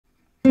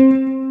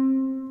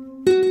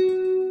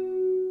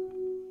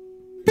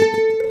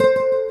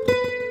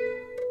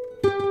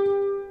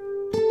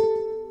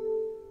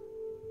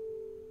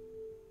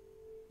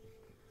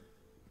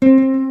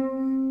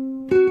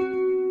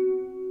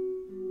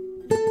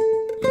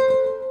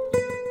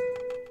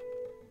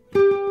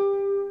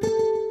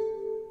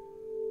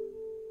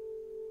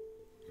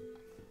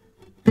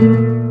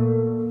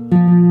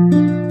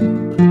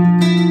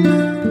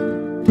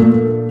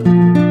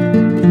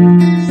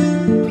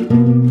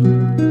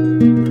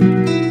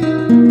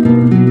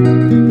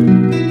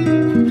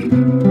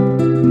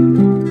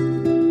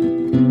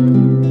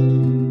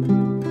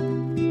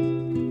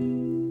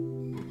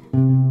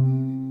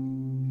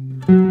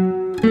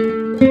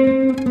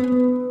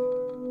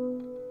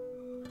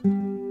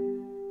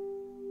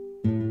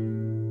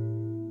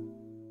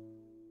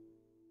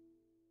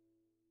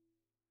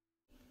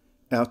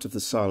Out of the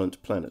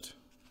Silent Planet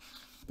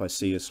by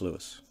C.S.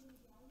 Lewis.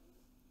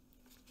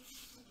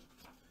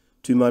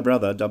 To my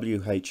brother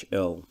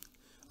W.H.L.,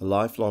 a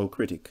lifelong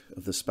critic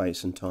of the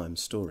space and time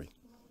story.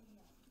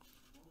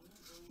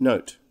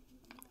 Note: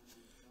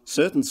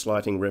 certain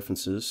slighting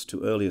references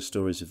to earlier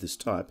stories of this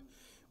type,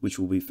 which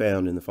will be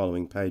found in the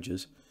following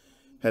pages,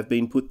 have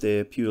been put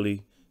there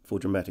purely for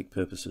dramatic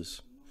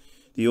purposes.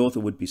 The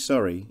author would be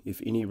sorry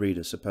if any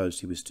reader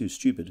supposed he was too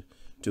stupid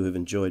to have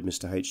enjoyed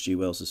Mr. H.G.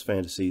 Wells's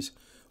fantasies,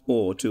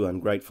 or too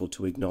ungrateful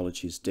to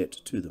acknowledge his debt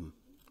to them.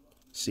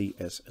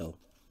 C.S.L.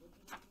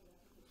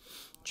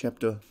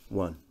 Chapter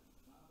 1.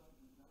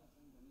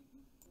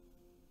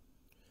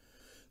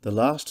 The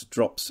last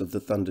drops of the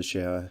thunder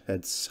shower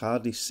had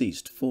hardly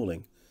ceased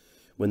falling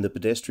when the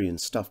pedestrian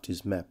stuffed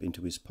his map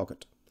into his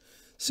pocket,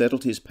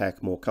 settled his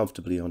pack more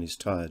comfortably on his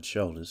tired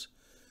shoulders,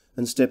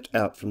 and stepped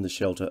out from the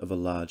shelter of a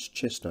large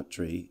chestnut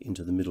tree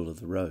into the middle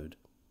of the road.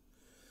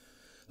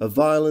 A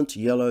violent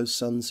yellow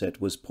sunset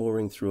was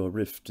pouring through a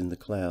rift in the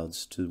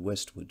clouds to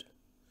westward,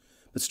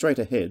 but straight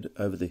ahead,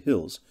 over the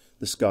hills,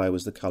 the sky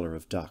was the colour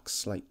of dark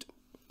slate.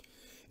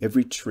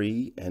 Every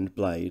tree and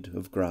blade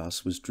of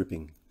grass was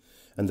dripping,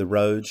 and the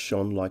road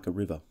shone like a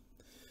river.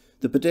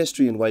 The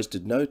pedestrian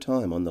wasted no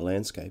time on the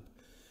landscape,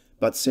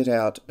 but set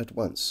out at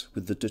once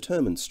with the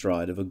determined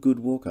stride of a good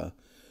walker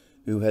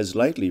who has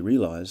lately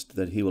realised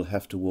that he will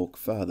have to walk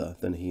farther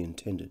than he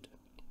intended.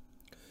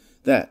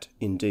 That,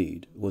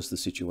 indeed, was the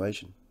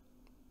situation.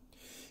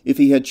 If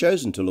he had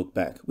chosen to look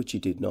back, which he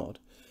did not,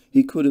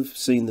 he could have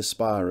seen the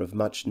spire of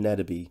Much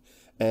Nadderby,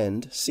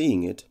 and,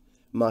 seeing it,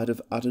 might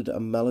have uttered a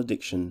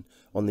malediction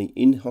on the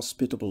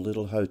inhospitable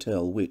little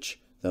hotel which,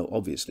 though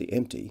obviously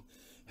empty,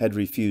 had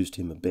refused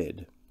him a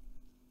bed.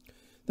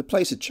 The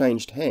place had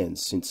changed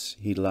hands since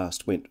he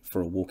last went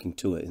for a walking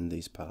tour in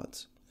these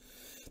parts.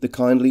 The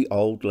kindly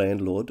old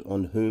landlord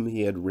on whom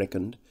he had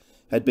reckoned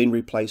had been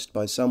replaced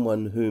by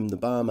someone whom the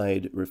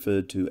barmaid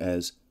referred to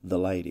as the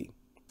lady.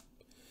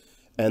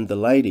 And the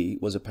lady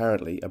was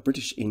apparently a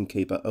British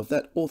innkeeper of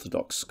that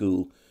orthodox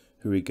school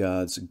who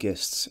regards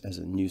guests as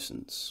a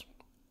nuisance.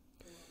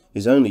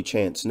 His only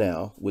chance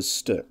now was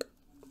Stirk,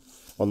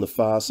 on the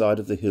far side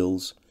of the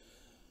hills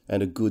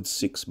and a good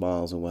 6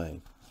 miles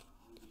away.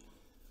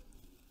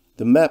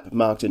 The map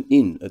marked an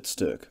inn at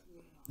Stirk.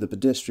 The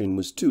pedestrian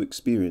was too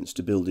experienced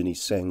to build any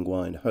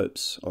sanguine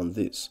hopes on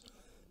this,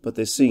 but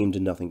there seemed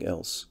nothing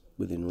else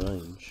within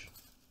range.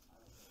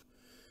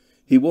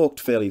 He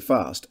walked fairly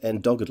fast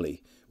and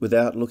doggedly,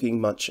 without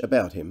looking much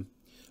about him,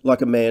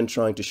 like a man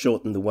trying to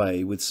shorten the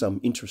way with some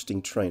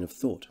interesting train of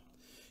thought.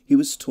 He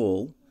was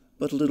tall,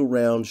 but a little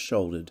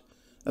round-shouldered,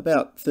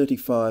 about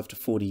 35 to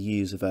 40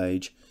 years of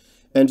age,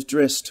 and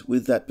dressed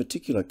with that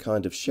particular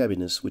kind of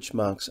shabbiness which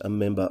marks a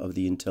member of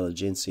the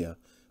intelligentsia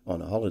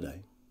on a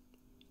holiday.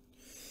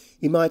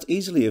 He might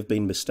easily have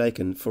been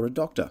mistaken for a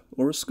doctor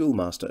or a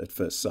schoolmaster at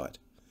first sight,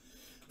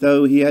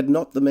 though he had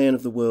not the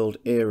man-of-the-world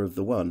air of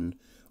the one,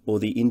 or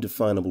the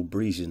indefinable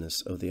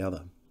breeziness of the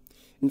other.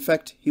 In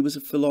fact, he was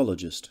a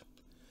philologist,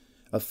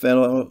 a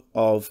fellow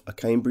of a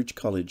Cambridge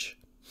college.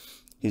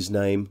 His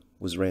name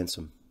was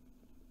Ransom.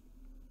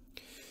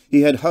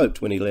 He had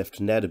hoped when he left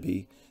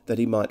Nadderby that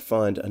he might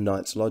find a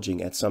night's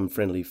lodging at some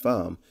friendly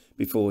farm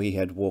before he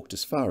had walked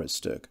as far as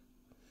Stirk.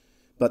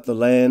 But the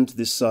land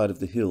this side of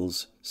the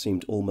hills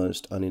seemed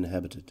almost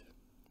uninhabited.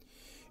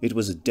 It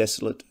was a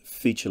desolate,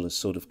 featureless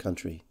sort of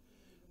country,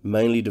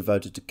 mainly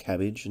devoted to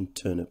cabbage and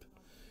turnip,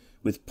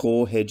 with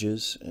poor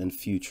hedges and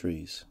few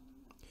trees.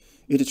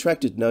 It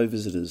attracted no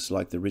visitors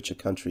like the richer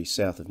country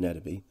south of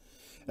Nadderby,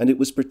 and it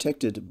was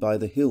protected by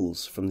the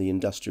hills from the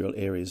industrial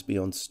areas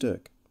beyond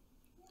Stirk.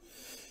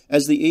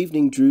 As the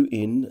evening drew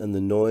in and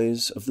the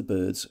noise of the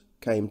birds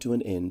came to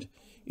an end,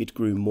 it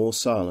grew more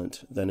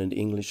silent than an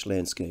English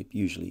landscape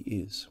usually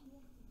is.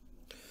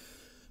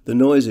 The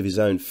noise of his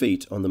own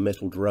feet on the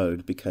metalled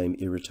road became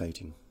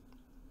irritating.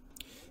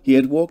 He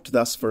had walked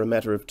thus for a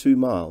matter of 2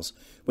 miles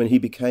when he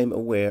became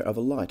aware of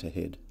a light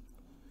ahead.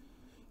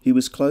 He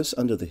was close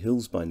under the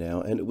hills by now,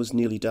 and it was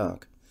nearly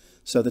dark,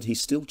 so that he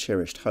still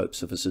cherished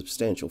hopes of a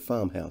substantial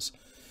farmhouse,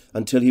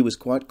 until he was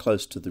quite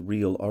close to the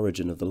real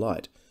origin of the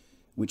light,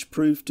 which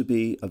proved to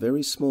be a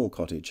very small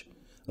cottage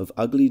of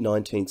ugly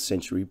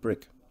 19th-century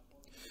brick.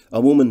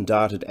 A woman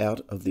darted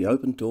out of the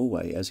open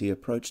doorway as he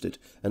approached it,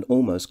 and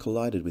almost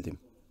collided with him.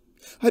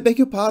 "I beg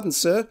your pardon,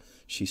 sir,"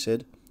 she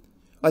said.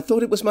 "I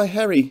thought it was my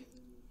Harry."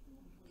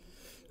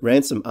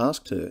 Ransom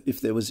asked her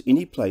if there was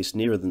any place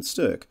nearer than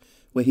Stirk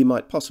where he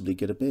might possibly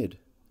get a bed.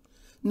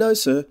 "No,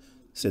 sir,"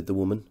 said the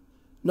woman.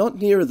 "Not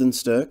nearer than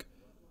Stirk.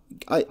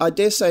 I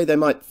dare say they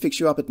might fix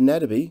you up at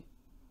Nadderby."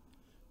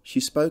 She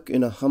spoke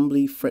in a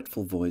humbly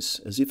fretful voice,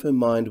 as if her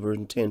mind were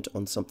intent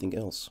on something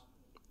else.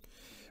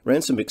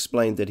 Ransom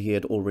explained that he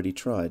had already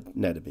tried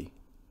Nadderby.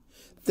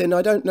 "Then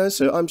I don't know,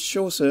 sir, I'm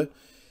sure, sir,"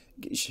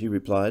 she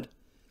replied.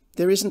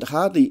 "There isn't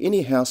hardly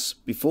any house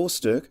before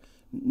Stirk,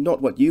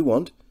 not what you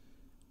want.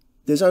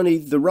 There's only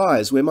the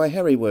rise where my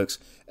Harry works,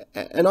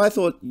 and I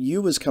thought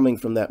you was coming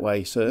from that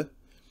way, sir.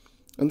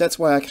 And that's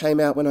why I came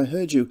out when I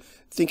heard you,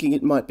 thinking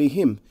it might be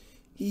him.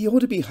 He ought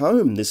to be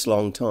home this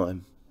long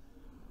time."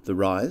 "The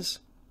Rise?"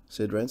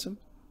 said Ransom.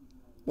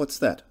 "What's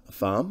that, a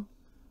farm?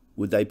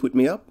 Would they put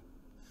me up?"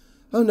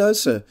 "Oh, no,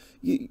 sir.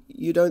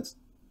 You don't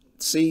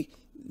see.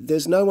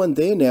 There's no one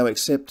there now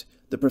except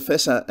the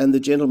Professor and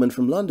the gentleman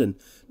from London,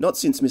 not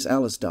since Miss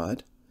Alice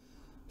died.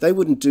 They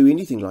wouldn't do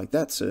anything like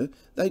that, sir.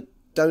 They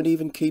don't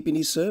even keep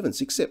any servants,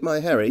 except my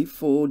Harry,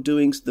 for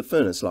doing the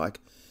furnace like.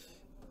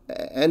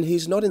 And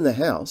he's not in the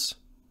house."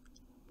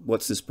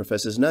 "What's this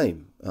Professor's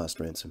name?" asked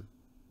Ransom,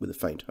 with a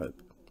faint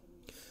hope.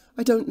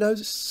 "I don't know,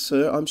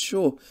 sir, I'm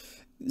sure,"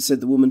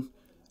 said the woman.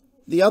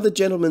 "The other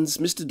gentleman's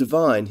Mr.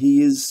 Devine,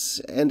 he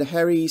is, and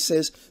Harry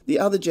says the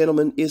other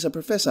gentleman is a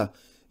professor.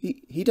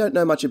 He don't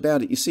know much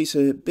about it, you see,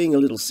 sir, being a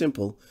little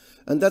simple,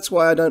 and that's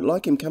why I don't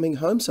like him coming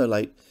home so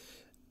late.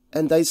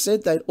 And they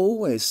said they'd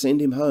always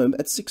send him home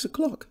at 6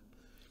 o'clock.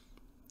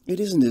 It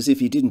isn't as if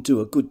he didn't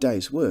do a good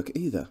day's work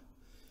either."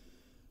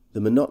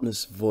 The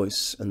monotonous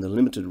voice and the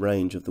limited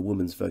range of the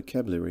woman's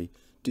vocabulary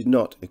did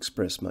not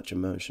express much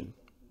emotion.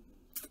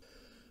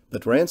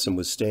 But Ransom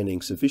was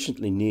standing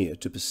sufficiently near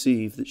to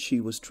perceive that she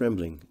was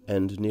trembling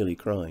and nearly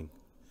crying.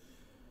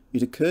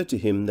 It occurred to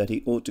him that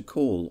he ought to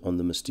call on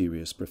the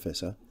mysterious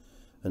professor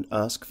and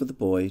ask for the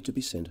boy to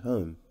be sent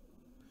home.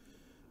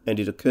 And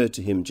it occurred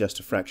to him just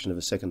a fraction of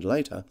a second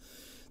later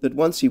that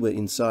once he were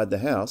inside the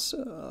house,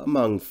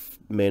 among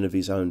men of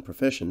his own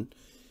profession,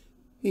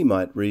 he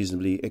might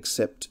reasonably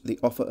accept the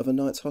offer of a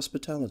night's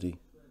hospitality.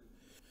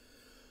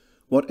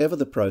 Whatever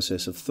the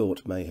process of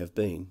thought may have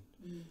been,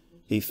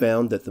 he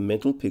found that the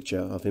mental picture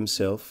of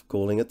himself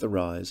calling at the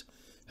Rise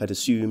had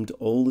assumed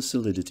all the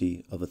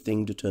solidity of a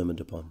thing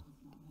determined upon.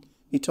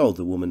 He told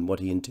the woman what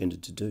he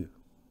intended to do.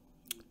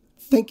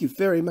 "Thank you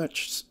very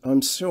much,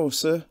 I'm sure,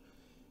 sir,"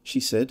 she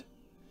said.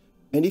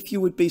 "And if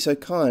you would be so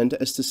kind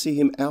as to see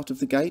him out of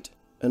the gate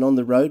and on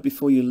the road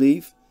before you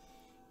leave,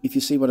 if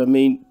you see what I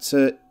mean,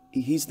 sir.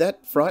 He's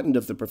that frightened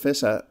of the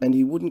Professor, and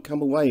he wouldn't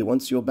come away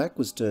once your back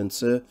was turned,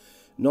 sir,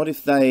 not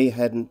if they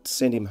hadn't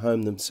sent him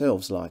home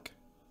themselves, like."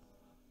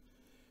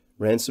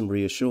 Ransom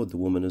reassured the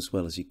woman as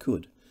well as he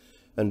could,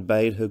 and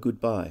bade her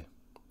good-bye,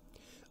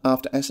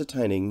 after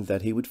ascertaining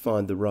that he would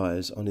find the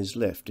Rise on his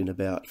left in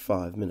about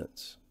 5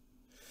 minutes.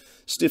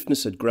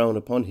 Stiffness had grown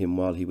upon him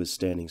while he was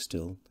standing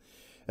still,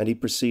 and he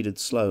proceeded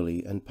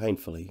slowly and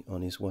painfully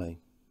on his way.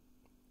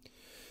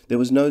 There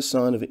was no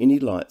sign of any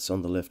lights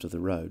on the left of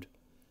the road,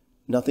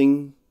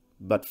 nothing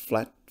but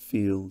flat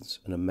fields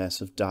and a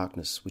mass of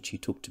darkness which he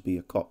took to be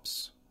a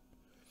copse.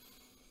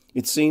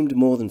 It seemed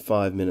more than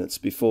 5 minutes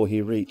before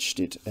he reached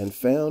it and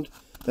found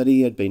that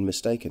he had been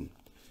mistaken.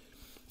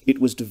 It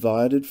was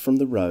divided from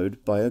the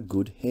road by a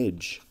good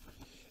hedge,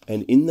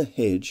 and in the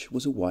hedge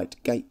was a white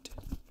gate,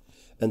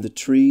 and the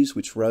trees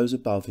which rose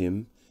above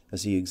him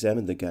as he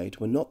examined the gate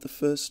were not the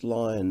first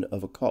line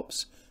of a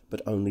copse,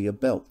 but only a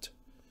belt,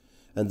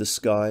 and the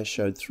sky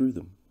showed through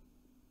them.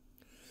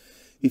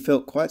 He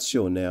felt quite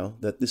sure now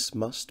that this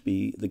must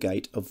be the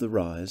gate of the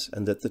Rise,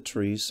 and that the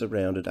trees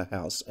surrounded a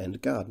house and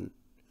garden.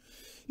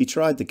 He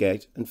tried the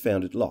gate and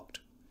found it locked.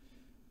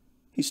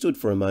 He stood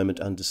for a moment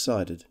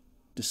undecided,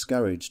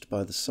 discouraged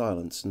by the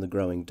silence and the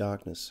growing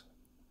darkness.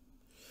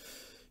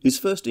 His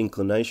first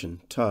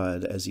inclination,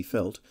 tired as he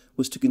felt,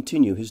 was to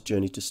continue his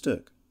journey to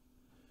Stirk.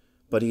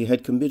 But he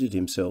had committed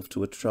himself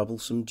to a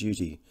troublesome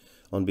duty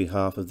on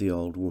behalf of the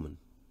old woman.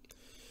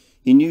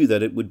 He knew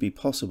that it would be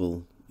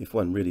possible, if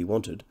one really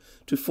wanted,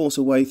 to force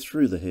a way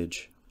through the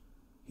hedge.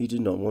 He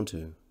did not want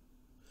to.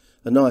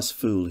 A nice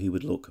fool he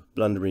would look,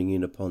 blundering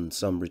in upon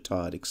some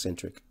retired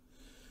eccentric,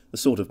 the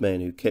sort of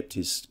man who kept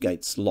his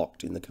gates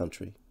locked in the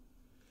country,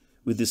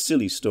 with this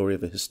silly story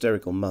of a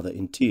hysterical mother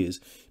in tears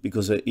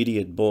because her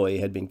idiot boy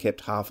had been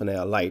kept half an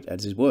hour late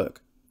at his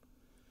work.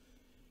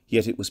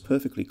 Yet it was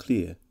perfectly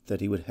clear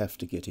that he would have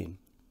to get in.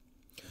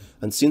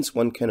 And since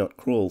one cannot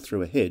crawl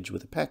through a hedge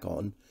with a pack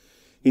on,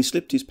 he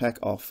slipped his pack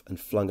off and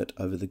flung it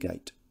over the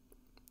gate.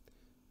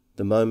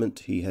 The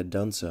moment he had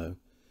done so,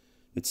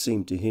 it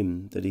seemed to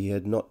him that he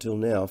had not till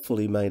now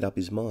fully made up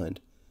his mind.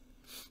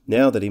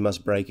 Now that he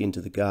must break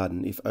into the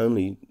garden, if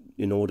only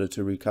in order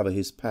to recover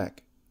his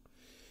pack.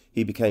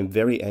 He became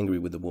very angry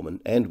with the woman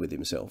and with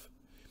himself.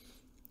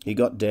 He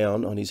got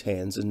down on his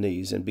hands and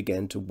knees and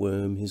began to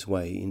worm his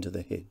way into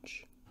the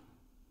hedge.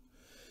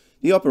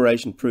 The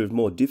operation proved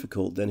more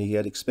difficult than he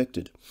had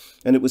expected,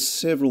 and it was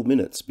several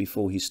minutes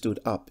before he stood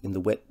up in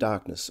the wet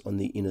darkness on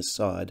the inner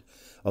side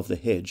of the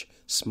hedge,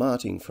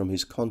 smarting from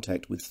his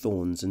contact with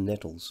thorns and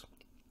nettles.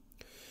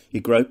 He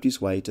groped his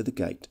way to the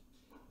gate,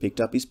 picked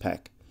up his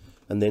pack,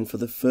 and then for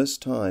the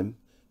first time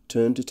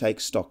turned to take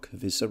stock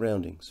of his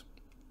surroundings.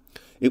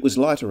 It was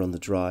lighter on the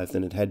drive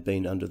than it had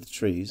been under the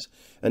trees,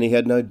 and he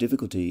had no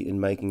difficulty in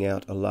making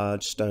out a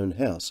large stone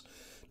house,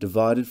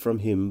 divided from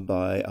him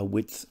by a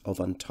width of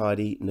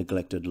untidy,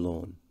 neglected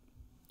lawn.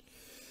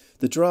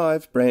 The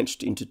drive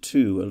branched into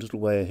two a little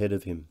way ahead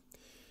of him,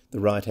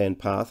 the right-hand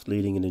path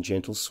leading in a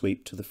gentle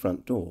sweep to the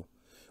front door,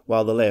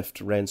 while the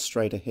left ran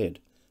straight ahead,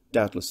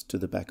 doubtless to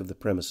the back of the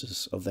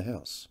premises of the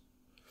house.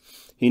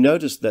 He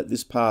noticed that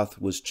this path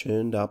was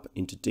churned up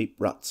into deep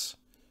ruts,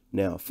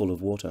 now full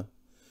of water,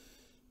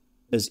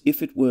 as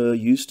if it were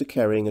used to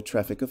carrying a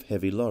traffic of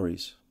heavy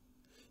lorries.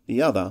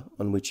 The other,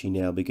 on which he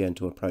now began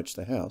to approach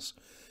the house,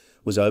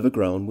 was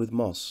overgrown with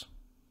moss.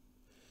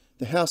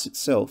 The house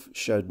itself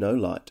showed no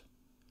light.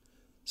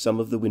 Some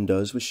of the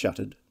windows were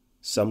shuttered,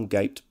 some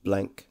gaped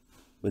blank,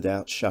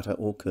 without shutter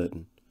or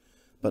curtain,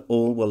 but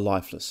all were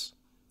lifeless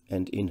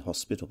and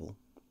inhospitable.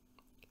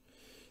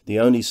 The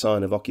only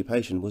sign of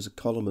occupation was a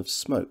column of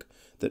smoke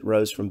that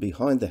rose from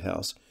behind the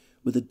house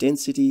with a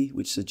density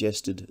which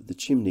suggested the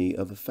chimney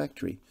of a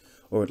factory,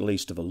 or at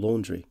least of a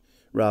laundry,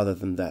 rather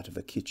than that of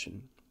a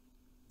kitchen.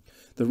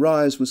 The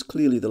rise was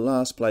clearly the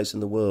last place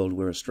in the world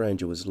where a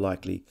stranger was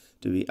likely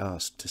to be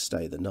asked to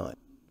stay the night,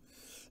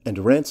 and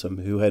Ransom,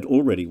 who had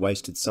already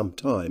wasted some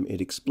time in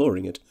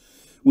exploring it,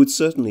 would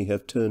certainly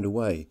have turned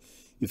away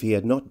if he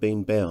had not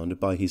been bound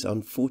by his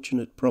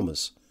unfortunate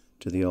promise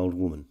to the old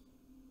woman.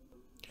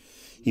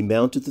 He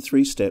mounted the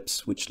 3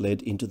 steps which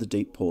led into the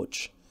deep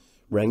porch,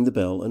 rang the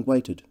bell and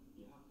waited.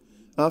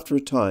 After a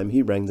time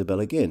he rang the bell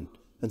again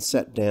and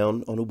sat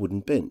down on a wooden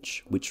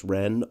bench which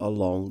ran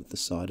along the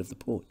side of the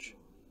porch.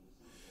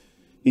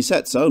 He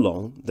sat so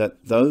long that,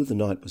 though the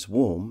night was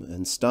warm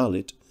and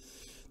starlit,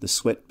 the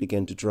sweat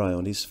began to dry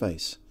on his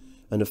face,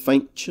 and a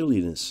faint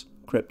chilliness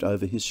crept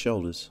over his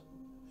shoulders.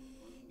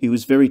 He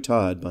was very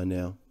tired by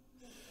now,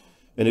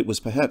 and it was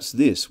perhaps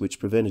this which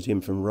prevented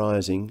him from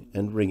rising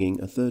and ringing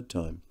a 3rd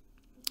time.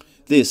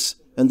 This,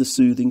 and the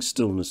soothing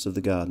stillness of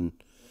the garden,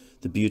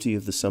 the beauty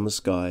of the summer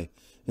sky,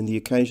 and the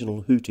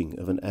occasional hooting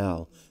of an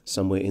owl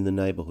somewhere in the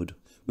neighbourhood,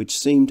 which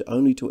seemed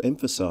only to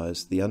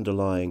emphasize the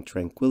underlying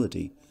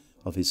tranquillity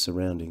of his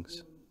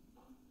surroundings.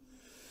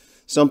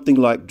 Something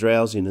like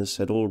drowsiness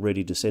had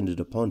already descended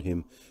upon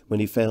him when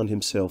he found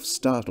himself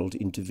startled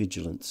into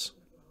vigilance.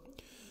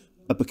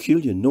 A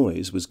peculiar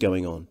noise was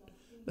going on,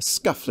 a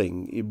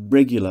scuffling,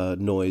 irregular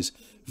noise,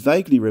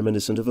 vaguely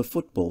reminiscent of a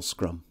football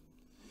scrum.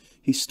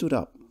 He stood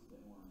up.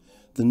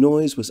 The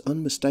noise was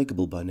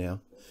unmistakable by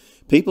now.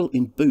 People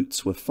in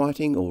boots were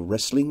fighting or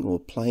wrestling or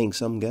playing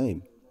some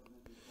game.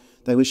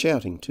 They were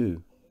shouting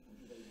too.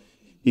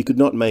 He could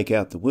not make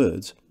out the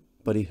words,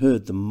 but he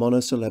heard the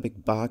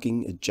monosyllabic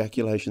barking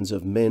ejaculations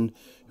of men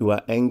who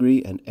are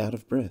angry and out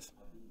of breath.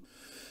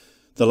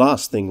 The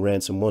last thing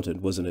Ransom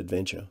wanted was an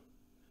adventure,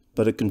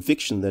 but a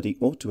conviction that he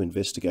ought to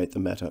investigate the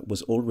matter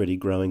was already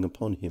growing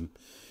upon him,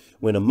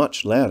 when a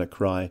much louder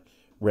cry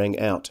rang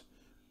out,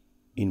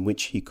 in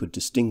which he could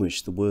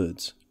distinguish the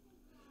words,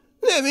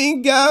 "Let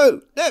me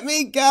go! Let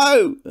me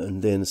go!"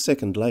 And then a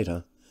second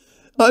later,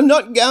 "I'm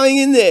not going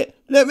in there!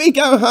 Let me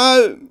go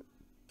home!"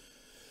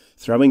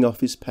 Throwing off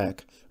his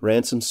pack,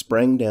 Ransom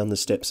sprang down the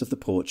steps of the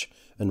porch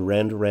and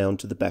ran around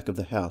to the back of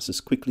the house as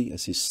quickly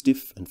as his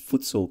stiff and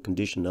footsore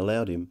condition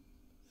allowed him.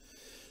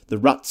 The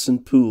ruts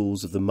and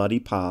pools of the muddy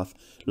path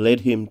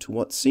led him to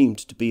what seemed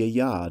to be a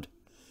yard,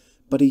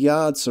 but a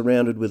yard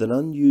surrounded with an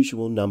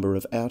unusual number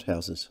of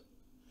outhouses.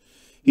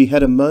 He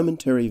had a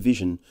momentary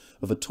vision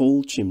of a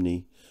tall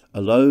chimney,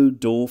 a low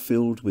door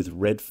filled with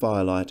red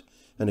firelight,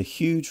 and a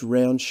huge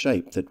round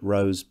shape that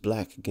rose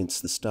black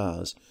against the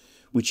stars,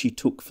 which he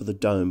took for the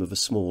dome of a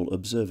small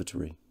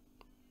observatory.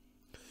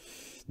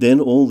 Then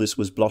all this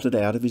was blotted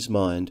out of his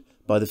mind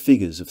by the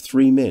figures of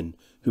 3 men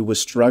who were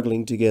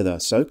struggling together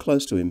so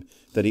close to him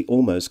that he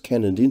almost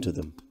cannoned into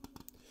them.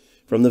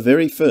 From the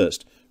very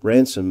first,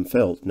 Ransom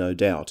felt, no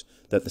doubt,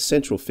 that the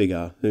central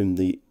figure, whom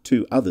the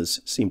 2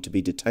 others seemed to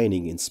be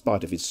detaining in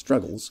spite of his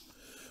struggles,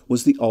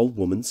 was the old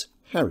woman's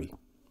Harry.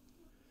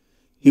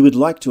 He would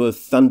like to have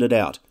thundered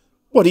out,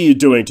 "What are you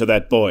doing to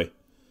that boy?"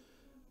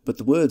 But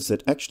the words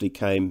that actually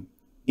came,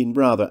 in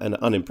rather an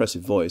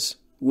unimpressive voice,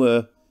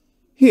 were,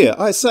 "Here,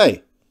 I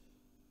say!"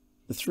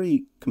 The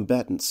 3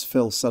 combatants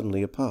fell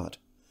suddenly apart.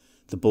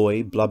 The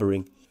boy,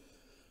 blubbering,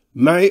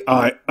 "May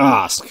I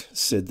ask,"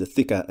 said the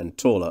thicker and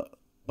taller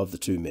of the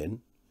 2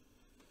 men,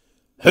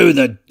 "who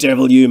the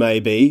devil you may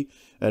be,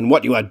 and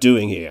what you are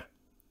doing here?"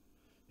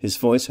 His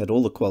voice had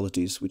all the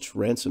qualities which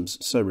Ransom's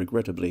so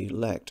regrettably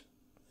lacked.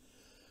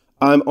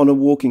 "I'm on a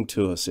walking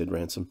tour," said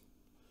Ransom,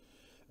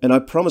 "and I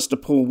promised a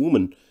poor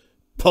woman—"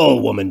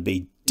 "Poor woman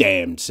be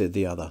damned," said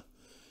the other.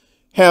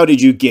 "How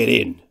did you get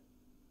in?"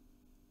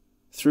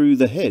 "Through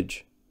the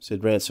hedge,"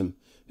 said Ransom,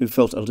 who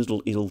felt a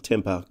little ill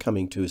temper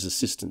coming to his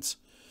assistance.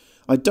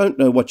 "I don't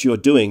know what you're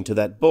doing to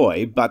that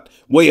boy, but—"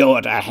 "We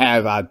ought to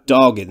have a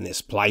dog in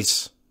this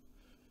place,"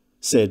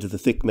 said the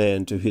thick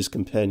man to his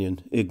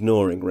companion,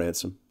 ignoring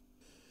Ransom.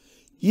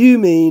 "You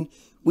mean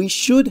we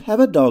should have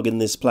a dog in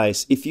this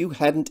place if you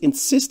hadn't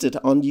insisted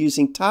on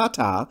using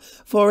Tartar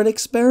for an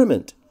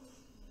experiment,"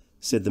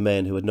 said the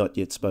man who had not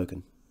yet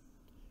spoken.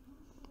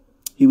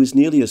 He was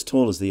nearly as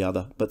tall as the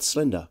other, but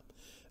slender,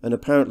 and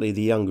apparently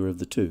the younger of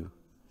the 2,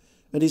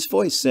 and his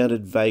voice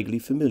sounded vaguely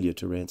familiar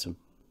to Ransom.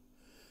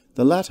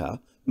 The latter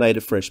made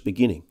a fresh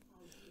beginning.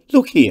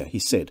 "Look here," he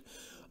said,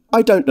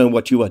 "I don't know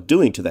what you are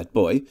doing to that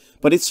boy,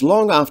 but it's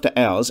long after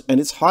hours, and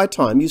it's high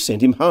time you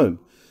sent him home.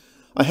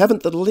 I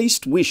haven't the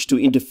least wish to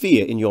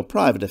interfere in your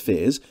private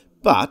affairs,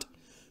 but—"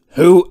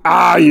 "Who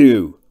are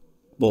you?"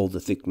 bawled the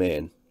thick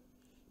man.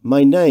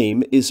 "My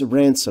name is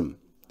Ransom."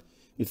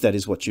 if that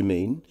is what you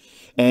mean.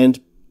 And,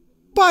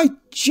 by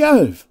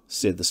Jove,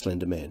 said the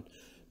slender man,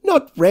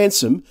 not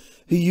Ransom,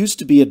 who used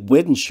to be at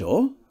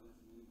Wedenshaw.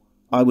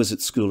 I was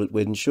at school at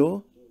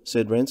Wedenshaw,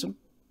 said Ransom.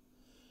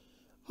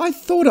 I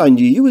thought I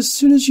knew you as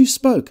soon as you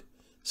spoke,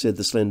 said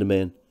the slender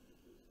man.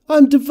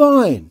 I'm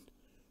Devine.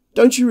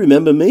 Don't you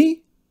remember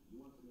me?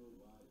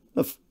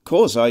 Of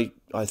course, I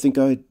think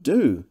I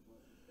do,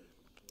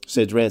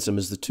 said Ransom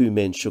as the two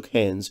men shook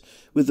hands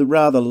with the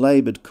rather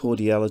laboured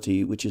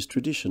cordiality which is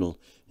traditional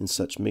in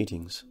such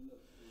meetings.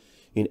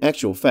 In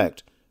actual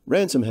fact,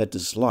 Ransom had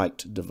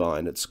disliked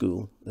Devine at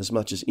school as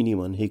much as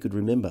anyone he could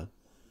remember.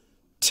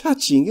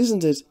 Touching,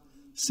 isn't it?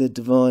 Said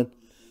Devine.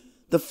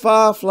 The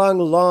far-flung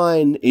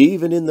line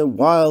even in the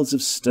wilds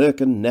of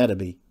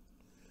Sturkenadaby.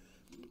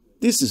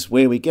 This is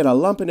where we get a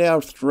lump in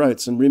our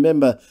throats and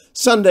remember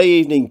Sunday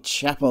evening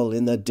chapel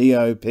in the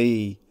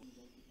D.O.P.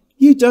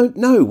 You don't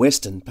know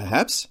Weston,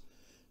 perhaps?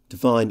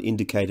 Devine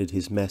indicated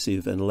his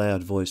massive and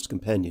loud-voiced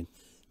companion.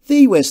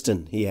 The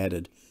Weston, he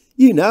added.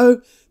 You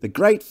know, the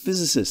great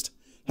physicist,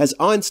 has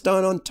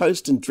Einstein on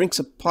toast and drinks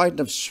a pint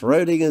of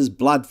Schrodinger's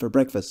blood for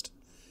breakfast.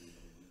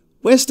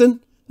 Weston,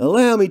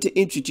 allow me to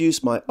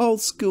introduce my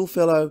old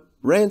schoolfellow,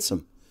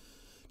 Ransom.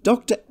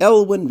 Dr.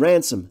 Elwyn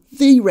Ransom,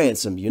 the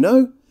Ransom, you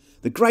know,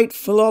 the great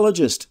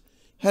philologist,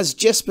 has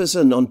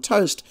Jesperson on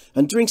toast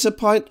and drinks a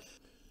pint...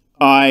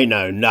 I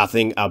know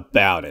nothing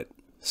about it,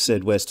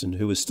 said Weston,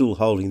 who was still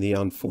holding the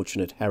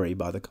unfortunate Harry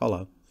by the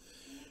collar.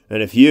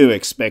 And if you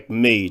expect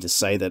me to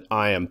say that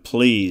I am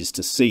pleased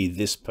to see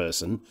this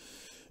person,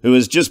 who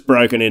has just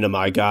broken into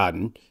my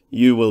garden,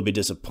 you will be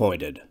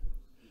disappointed.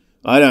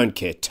 I don't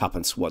care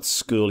twopence what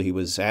school he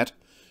was at,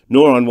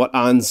 nor on what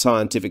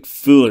unscientific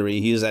foolery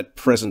he is at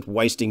present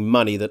wasting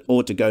money that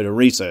ought to go to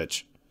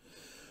research.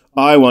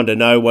 I want to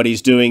know what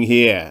he's doing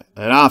here,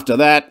 and after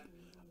that,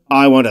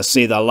 I want to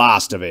see the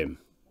last of him.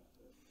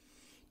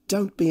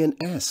 Don't be an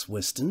ass,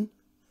 Weston,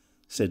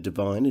 said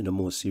Devine in a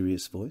more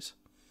serious voice.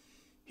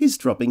 His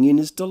dropping in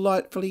is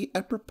delightfully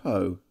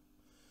apropos.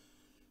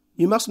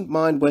 You mustn't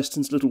mind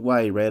Weston's little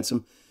way,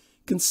 Ransom.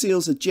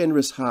 Conceals a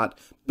generous heart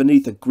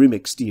beneath a grim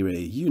exterior,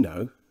 you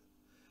know.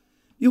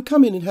 You'll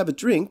come in and have a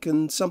drink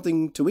and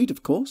something to eat,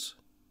 of course.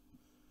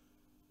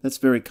 That's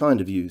very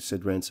kind of you,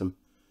 said Ransom.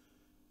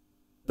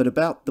 But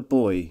about the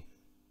boy...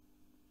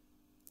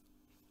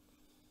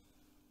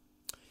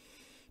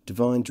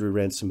 Devine drew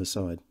Ransom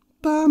aside.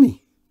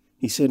 Barmy,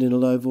 he said in a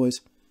low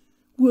voice.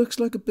 Works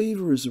like a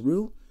beaver as a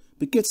rule,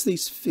 but gets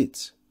these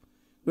fits.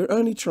 We're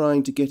only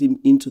trying to get him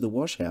into the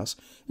wash-house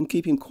and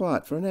keep him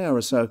quiet for an hour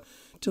or so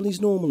till he's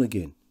normal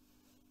again.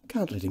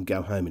 Can't let him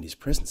go home in his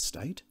present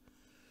state.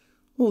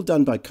 All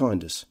done by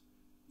kindness.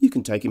 You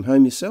can take him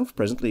home yourself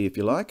presently if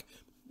you like,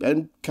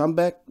 and come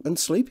back and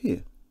sleep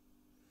here.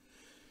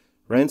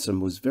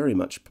 Ransom was very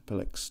much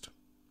perplexed.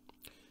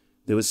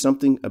 There was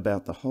something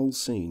about the whole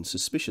scene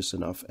suspicious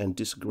enough and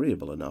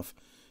disagreeable enough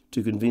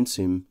to convince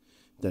him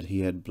that he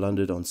had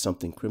blundered on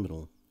something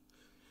criminal,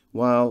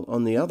 while,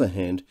 on the other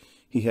hand,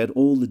 he had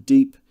all the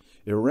deep,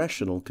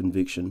 irrational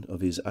conviction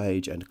of his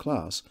age and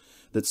class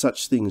that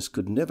such things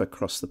could never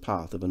cross the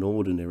path of an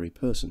ordinary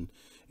person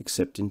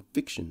except in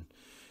fiction,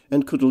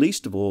 and could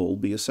least of all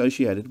be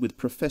associated with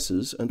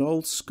professors and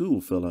old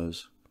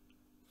schoolfellows.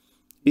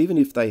 Even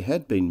if they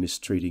had been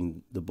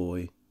mistreating the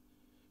boy,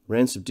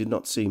 Ransom did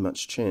not see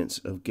much chance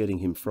of getting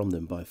him from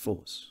them by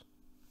force.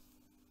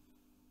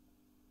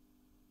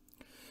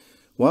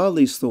 While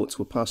these thoughts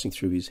were passing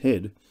through his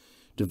head,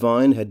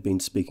 Devine had been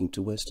speaking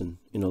to Weston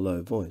in a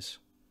low voice,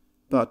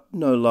 but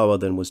no lower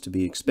than was to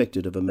be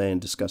expected of a man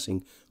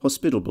discussing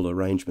hospitable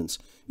arrangements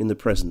in the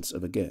presence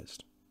of a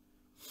guest.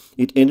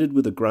 It ended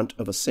with a grunt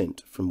of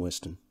assent from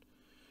Weston.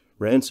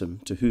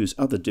 Ransom, to whose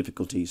other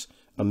difficulties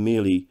a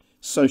merely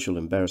social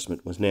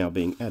embarrassment was now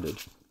being added,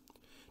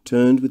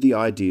 turned with the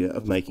idea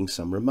of making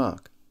some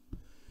remark.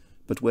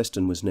 But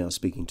Weston was now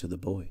speaking to the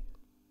boy.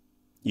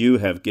 You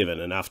have given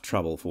enough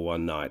trouble for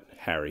one night,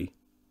 Harry,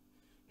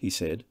 he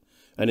said,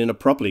 and in a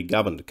properly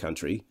governed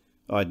country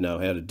I'd know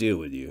how to deal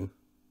with you.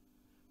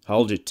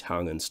 Hold your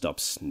tongue and stop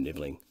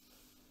snivelling.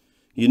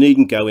 You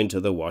needn't go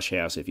into the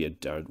wash-house if you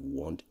don't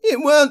want.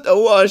 It weren't the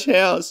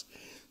wash-house,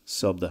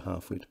 sobbed the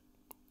half-wit.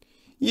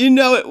 You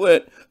know it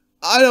weren't.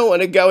 I don't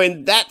want to go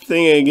in that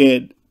thing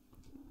again.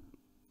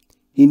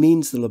 He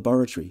means the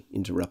laboratory,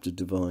 interrupted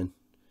Devine.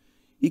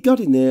 He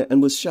got in there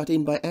and was shut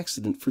in by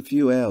accident for a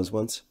few hours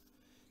once.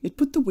 It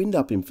put the wind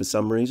up him for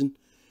some reason.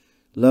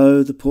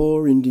 Lo, the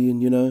poor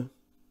Indian, you know.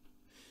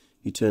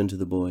 He turned to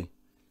the boy.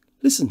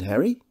 Listen,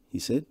 Harry, he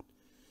said.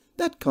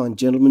 That kind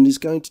gentleman is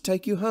going to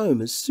take you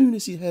home as soon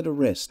as he had a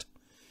rest.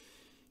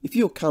 If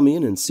you'll come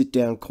in and sit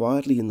down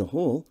quietly in the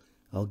hall,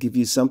 I'll give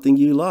you something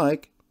you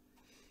like.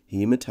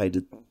 He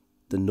imitated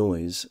the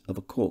noise of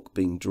a cork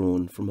being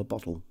drawn from a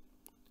bottle.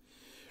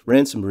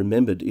 Ransom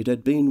remembered it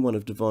had been one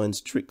of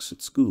Devine's tricks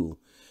at school,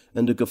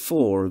 and a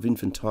guffaw of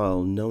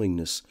infantile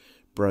knowingness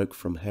broke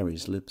from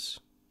Harry's lips.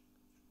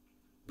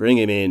 Bring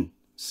him in,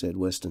 said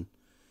Weston,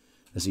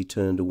 as he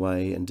turned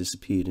away and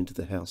disappeared into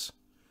the house.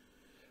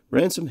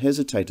 Ransom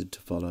hesitated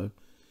to follow,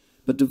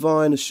 but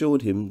Devine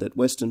assured him that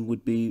Weston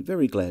would be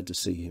very glad to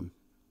see him.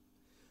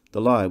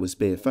 The liar was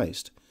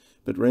barefaced,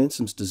 but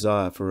Ransom's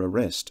desire for a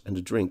rest and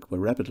a drink were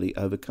rapidly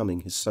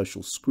overcoming his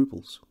social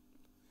scruples.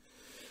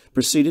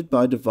 Preceded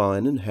by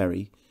Devine and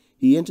Harry,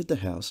 he entered the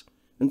house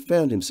and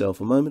found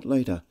himself a moment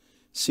later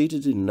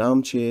seated in an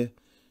armchair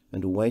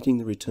and awaiting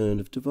the return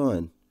of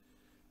Devine,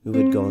 who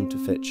had gone to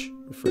fetch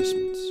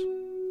refreshments.